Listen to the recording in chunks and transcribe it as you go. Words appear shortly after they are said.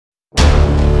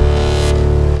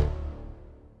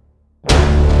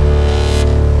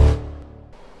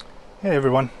Hey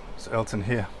everyone, it's Elton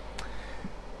here.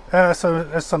 So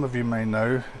as some of you may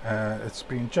know, it's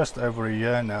been just over a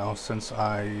year now since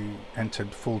I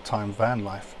entered full-time van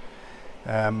life.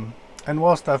 And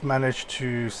whilst I've managed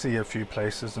to see a few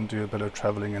places and do a bit of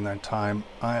traveling in that time,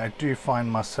 I do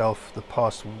find myself the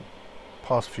past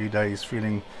few days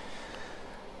feeling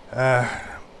uh,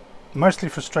 mostly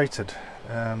frustrated.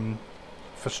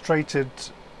 Frustrated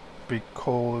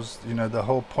because the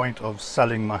whole point of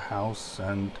selling my house,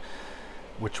 and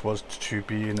which was to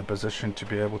be in a position to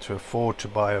be able to afford to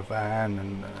buy a van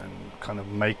and kind of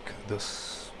make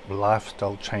this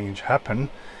lifestyle change happen.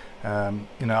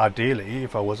 Ideally,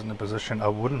 if I was in a position, I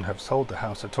wouldn't have sold the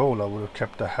house at all. I would have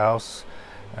kept the house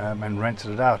and rented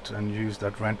it out and used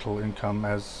that rental income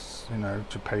as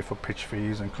to pay for pitch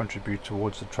fees and contribute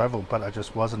towards the travel. But I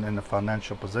just wasn't in a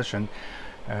financial position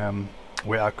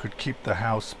where I could keep the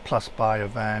house plus buy a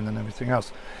van and everything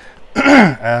else.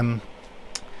 um,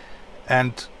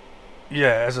 and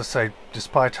yeah, as I say,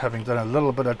 despite having done a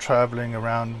little bit of traveling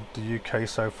around the UK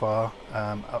so far,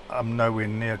 I'm nowhere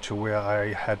near to where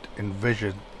I had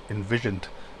envisioned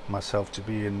myself to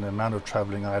be in the amount of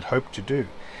traveling I had hoped to do.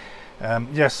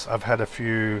 Yes, I've had a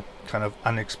few kind of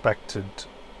unexpected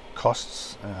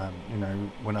costs.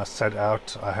 When I set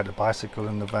out, I had a bicycle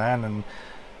in the van, and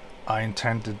I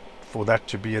intended for that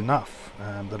to be enough,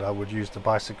 that I would use the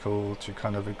bicycle to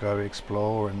kind of go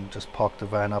explore and just park the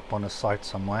van up on a site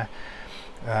somewhere.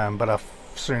 But I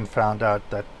soon found out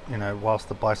that whilst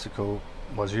the bicycle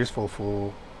was useful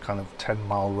for kind of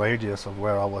 10-mile radius of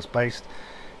where I was based,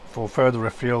 for further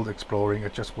afield exploring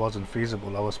it just wasn't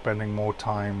feasible. I was spending more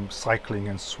time cycling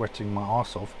and sweating my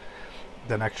arse off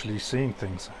than actually seeing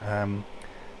things.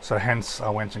 So hence I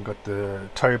went and got the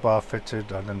tow bar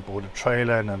fitted. I then bought a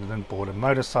trailer, and I then bought a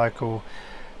motorcycle.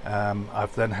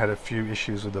 I've then had a few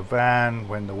issues with the van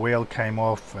when the wheel came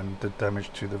off and did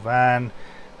damage to the van.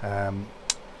 I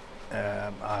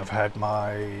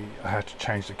had to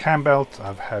change the cam belt.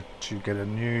 I've had to get a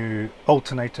new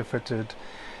alternator fitted.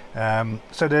 And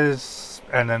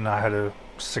then I had a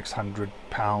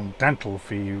 £600 dental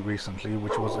fee recently,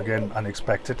 which was again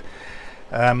unexpected.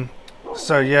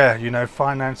 So yeah,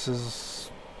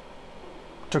 finances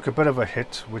took a bit of a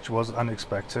hit, which was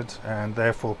unexpected, and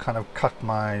therefore kind of cut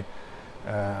my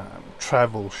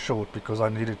travel short, because I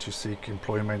needed to seek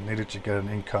employment, needed to get an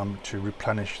income to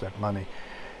replenish that money.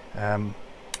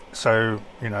 So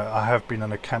I have been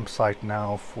on a campsite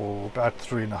now for about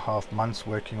 3.5 months,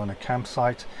 working on a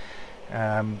campsite.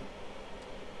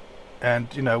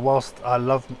 And whilst I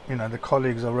love, the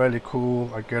colleagues are really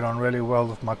cool, I get on really well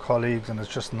with my colleagues, and it's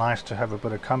just nice to have a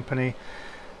bit of company,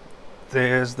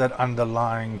 there's that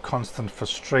underlying constant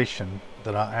frustration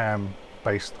that I am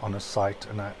based on a site,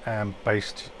 and I am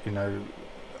based,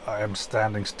 I am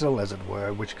standing still, as it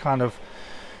were, which kind of,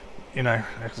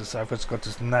 as I say, I've just got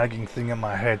this nagging thing in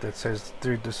my head that says,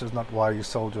 dude, this is not why you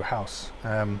sold your house.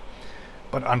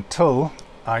 But until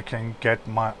I can get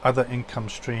my other income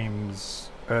streams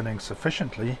earning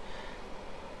sufficiently,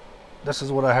 this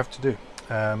is what I have to do.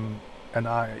 And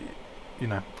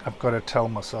I've got to tell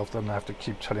myself that, and I have to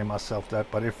keep telling myself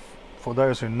that. But for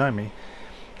those who know me,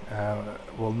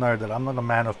 will know that I'm not a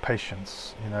man of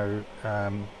patience,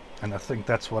 and I think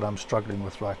that's what I'm struggling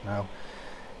with right now.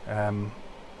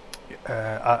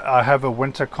 I have a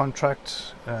winter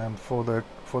contract for the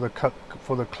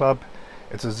club.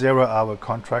 It's a 0-hour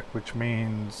contract, which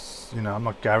means I'm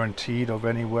not guaranteed of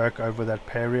any work over that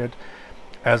period.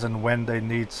 As and when they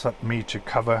need me to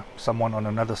cover someone on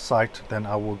another site, then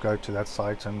I will go to that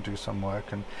site and do some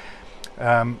work. And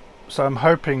so I'm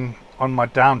hoping on my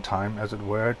downtime, as it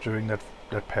were, during that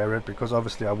period, because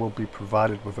obviously I will be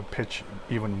provided with a pitch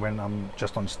even when I'm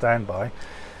just on standby,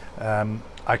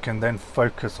 I can then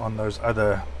focus on those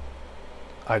other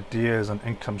ideas and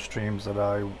income streams that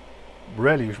I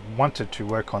really wanted to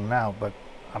work on now. But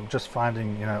I'm just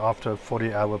finding, after a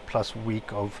 40-hour plus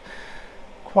week of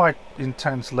quite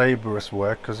intense laborious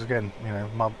work, because again,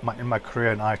 in my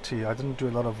career in IT, I didn't do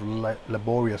a lot of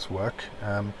laborious work.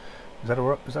 Is that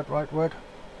the right word?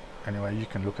 Anyway, you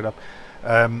can look it up.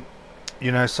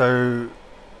 So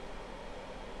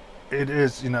it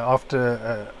is, after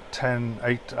a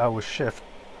 8-hour shift,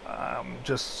 I'm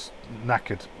just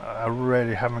knackered. I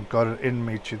really haven't got it in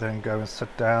me to then go and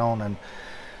sit down and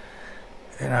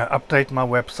update my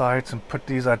website and put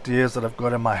these ideas that I've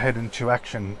got in my head into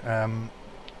action.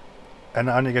 And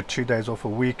I only get 2 days off a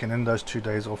week, and in those 2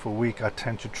 days off a week I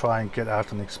tend to try and get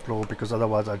out and explore, because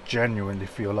otherwise I genuinely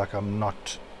feel like I'm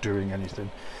not doing anything.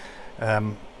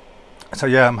 So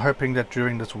yeah, I'm hoping that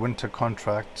during this winter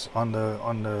contract, on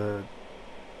the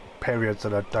periods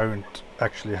that I don't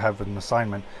actually have an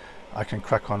assignment, I can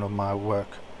crack on with my work.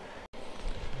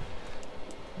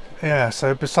 Yeah,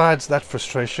 so besides that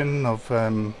frustration of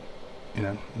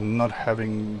not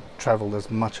having traveled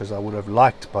as much as I would have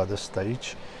liked by this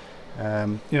stage,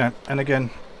 and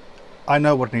again, I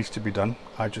know what needs to be done.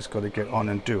 I just got to get on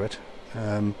and do it.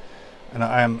 And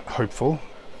I am hopeful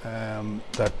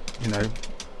that,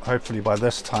 hopefully by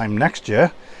this time next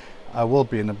year, I will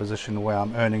be in a position where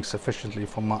I'm earning sufficiently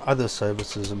from my other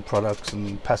services and products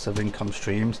and passive income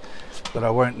streams that I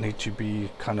won't need to be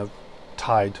kind of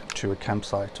tied to a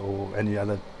campsite or any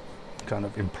other kind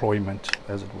of employment,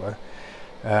 as it were.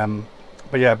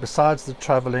 But yeah, besides the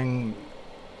traveling,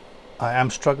 I am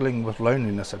struggling with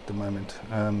loneliness at the moment.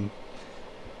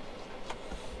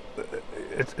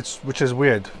 It's which is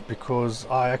weird because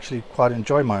I actually quite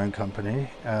enjoy my own company,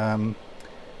 and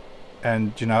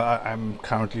I'm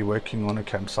currently working on a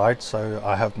campsite, so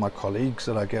I have my colleagues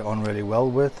that I get on really well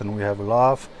with, and we have a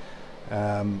laugh.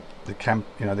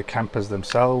 The campers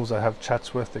themselves I have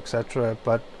chats with, etc.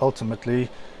 But ultimately,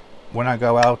 when I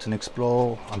go out and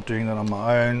explore, I'm doing that on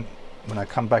my own. When I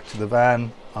come back to the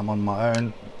van, I'm on my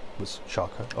own with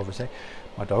Shaka, obviously,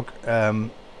 my dog.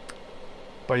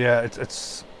 But yeah,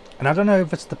 it's and I don't know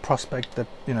if it's the prospect that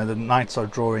the nights are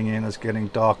drawing in, it's getting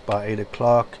dark by 8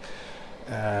 o'clock,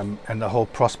 and the whole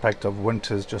prospect of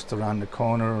winter's just around the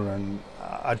corner, and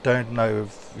I don't know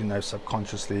if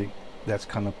subconsciously that's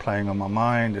kind of playing on my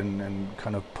mind and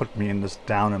kind of put me in this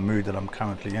downer mood that I'm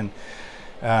currently in.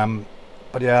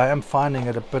 But yeah, I am finding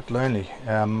it a bit lonely,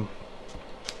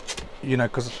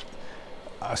 because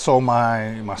I saw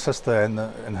my sister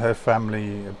and her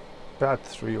family about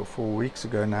 3 or 4 weeks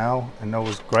ago now, and that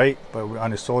was great, but we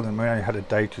only saw them, we only had a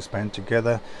day to spend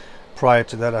together. Prior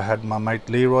to that, I had my mate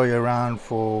Leroy around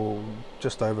for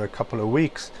just over a couple of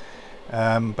weeks,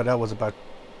 but that was about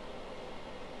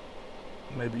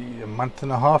maybe a month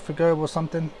and a half ago or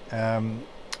something.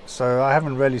 So I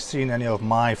haven't really seen any of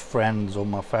my friends or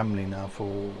my family now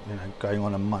for going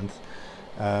on a month,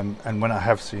 and when I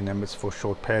have seen them, it's for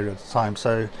short periods of time.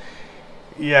 So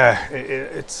yeah,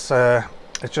 it's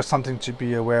just something to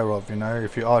be aware of.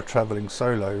 If you are traveling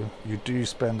solo, you do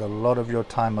spend a lot of your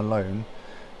time alone,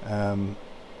 and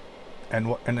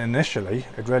initially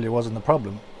it really wasn't a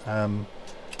problem, but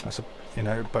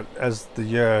as the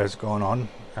year has gone on,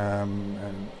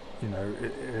 and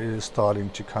it is starting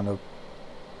to kind of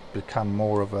become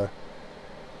more of a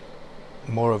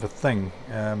thing.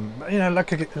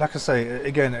 Like I say,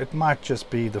 again, it might just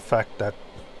be the fact that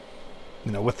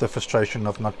with the frustration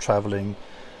of not traveling,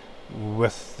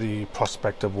 with the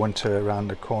prospect of winter around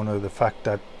the corner, the fact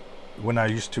that when I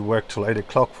used to work till 8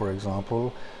 o'clock, for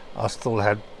example, I still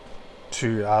had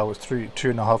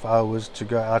 2.5 hours to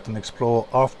go out and explore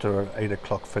after 8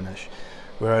 o'clock finish,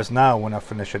 whereas now when I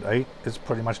finish at 8, it's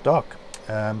pretty much dark.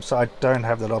 So I don't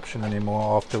have that option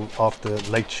anymore after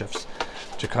late shifts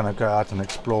to kind of go out and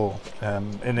explore,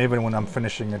 and even when I'm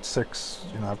finishing at 6,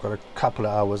 I've got a couple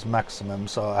of hours maximum,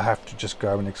 so I have to just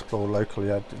go and explore locally.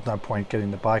 There's no point getting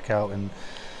the bike out and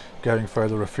going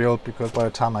further afield, because by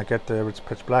the time I get there, it's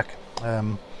pitch black.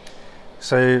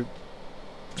 So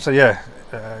yeah,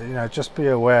 just be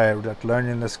aware that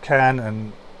loneliness can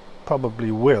and probably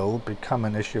will become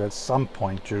an issue at some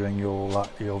point during your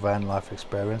van life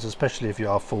experience, especially if you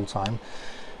are full-time.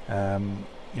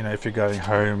 If you're going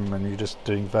home and you're just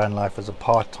doing van life as a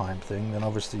part-time thing, then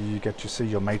obviously you get to see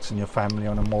your mates and your family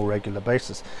on a more regular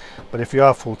basis. But if you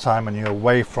are full-time and you're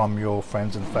away from your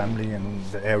friends and family and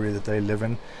the area that they live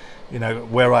in,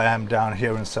 where I am down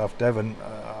here in South Devon,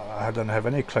 I don't have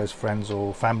any close friends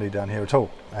or family down here at all.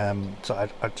 So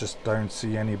I just don't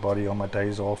see anybody on my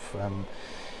days off.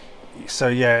 So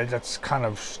yeah, that's kind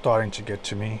of starting to get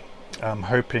to me. I'm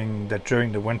hoping that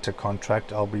during the winter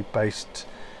contract I'll be based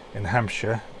in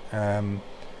Hampshire,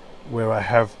 where I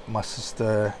have my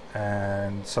sister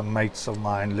and some mates of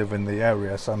mine live in the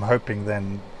area, so I'm hoping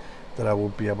then that I will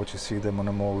be able to see them on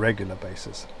a more regular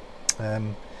basis.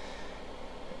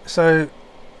 So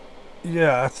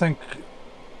yeah, I think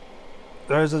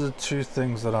those are the two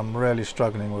things that I'm really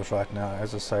struggling with right now.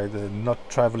 As I say, the not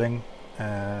traveling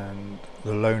and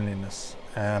the loneliness.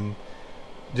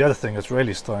 The other thing that's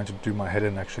really starting to do my head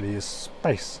in actually is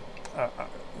space.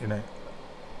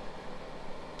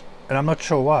 And I'm not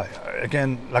sure why.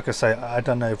 Again, like I say, I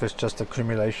don't know if it's just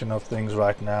accumulation of things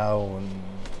right now,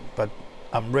 but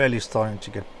I'm really starting to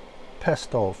get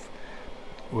pissed off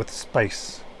with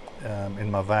space in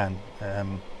my van.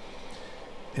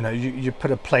 You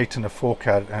put a plate and a fork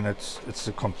out and it's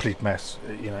a complete mess.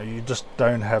 You just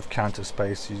don't have counter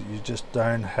space. You just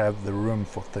don't have the room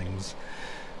for things.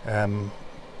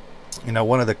 you know,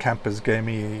 one of the campers gave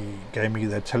me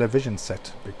their television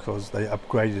set because they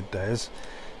upgraded theirs.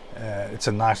 It's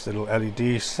a nice little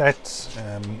LED set,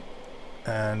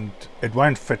 and it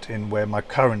won't fit in where my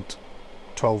current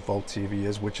 12-volt TV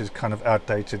is, which is kind of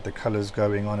outdated, the colors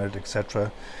going on it,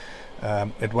 etc.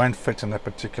 It won't fit in that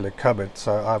particular cupboard,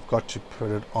 so I've got to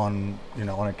put it on, you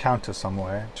know, on a counter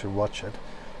somewhere to watch it.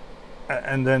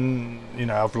 And then, you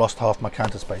know, I've lost half my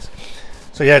counter space.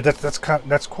 So yeah, that's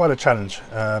quite a challenge.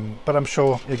 But I'm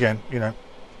sure, again, you know,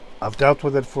 I've dealt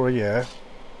with it for a year.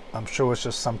 I'm sure it's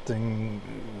just something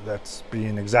that's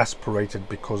being exasperated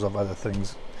because of other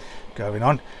things going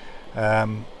on.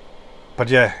 But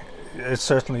yeah, it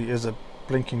certainly is a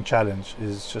blinking challenge,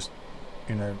 is just,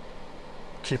 you know,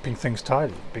 keeping things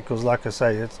tidy, because like I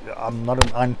say, I'm not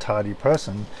an untidy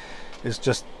person. It's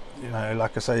just, you know,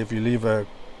 like I say, if you leave a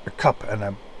cup and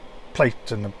a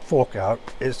plate and a fork out,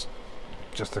 it's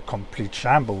just a complete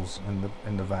shambles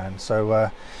in the van.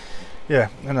 So yeah,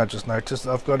 and I just noticed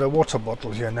I've got a water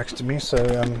bottle here next to me, so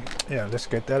yeah, let's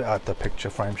get that out the picture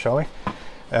frame, shall we?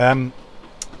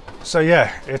 So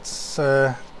yeah, it's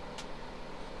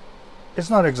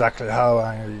not exactly how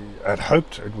I had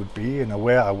hoped it would be and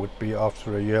where I would be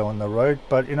after a year on the road,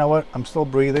 but you know what, I'm still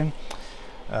breathing.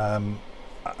 I'm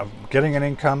getting an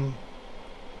income.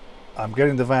 I'm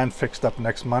getting the van fixed up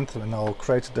next month, and I'll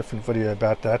create a different video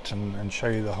about that and show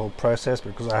you the whole process,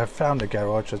 because I have found a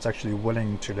garage that's actually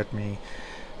willing to let me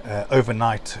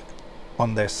overnight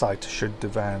on their site, should the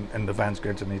van's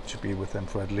going to need to be with them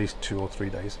for at least 2 or 3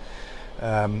 days.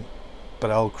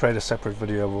 But I'll create a separate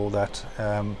video of all that.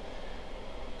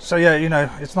 So yeah, you know,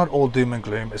 it's not all doom and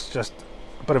gloom, it's just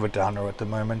a bit of a downer at the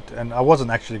moment. And I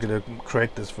wasn't actually going to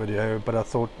create this video, but I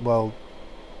thought, well,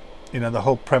 you know, the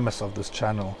whole premise of this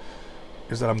channel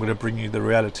is that I'm going to bring you the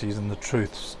realities and the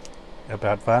truths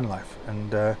about van life,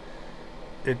 and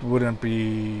it wouldn't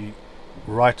be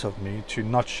right of me to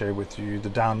not share with you the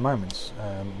down moments,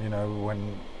 you know,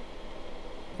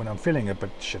 when I'm feeling a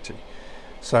bit shitty.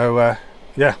 So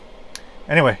yeah,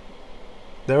 anyway,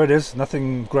 there it is.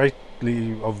 Nothing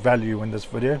greatly of value in this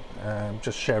video,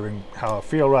 just sharing how I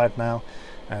feel right now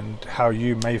and how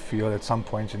you may feel at some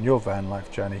point in your van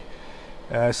life journey.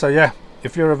 So yeah,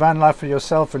 if you're a van lifer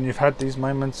yourself and you've had these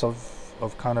moments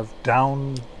of kind of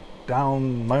down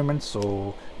moments,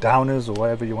 or downers, or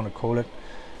whatever you want to call it,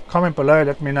 comment below,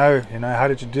 let me know, you know, how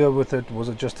did you deal with it? Was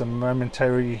it just a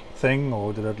momentary thing,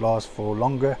 or did it last for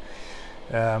longer?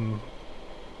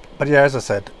 But yeah, as I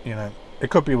said, you know, it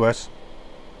could be worse.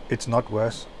 It's not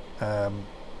worse.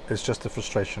 It's just a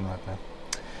frustration right now.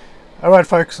 Alright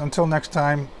folks, until next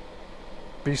time,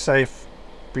 be safe,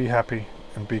 be happy,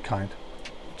 and be kind.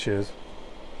 Cheers.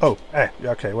 Oh,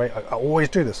 okay, wait, I always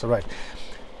do this. Alright,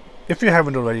 if you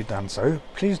haven't already done so,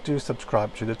 please do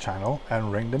subscribe to the channel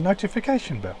and ring the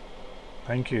notification bell.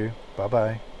 Thank you. Bye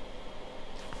bye.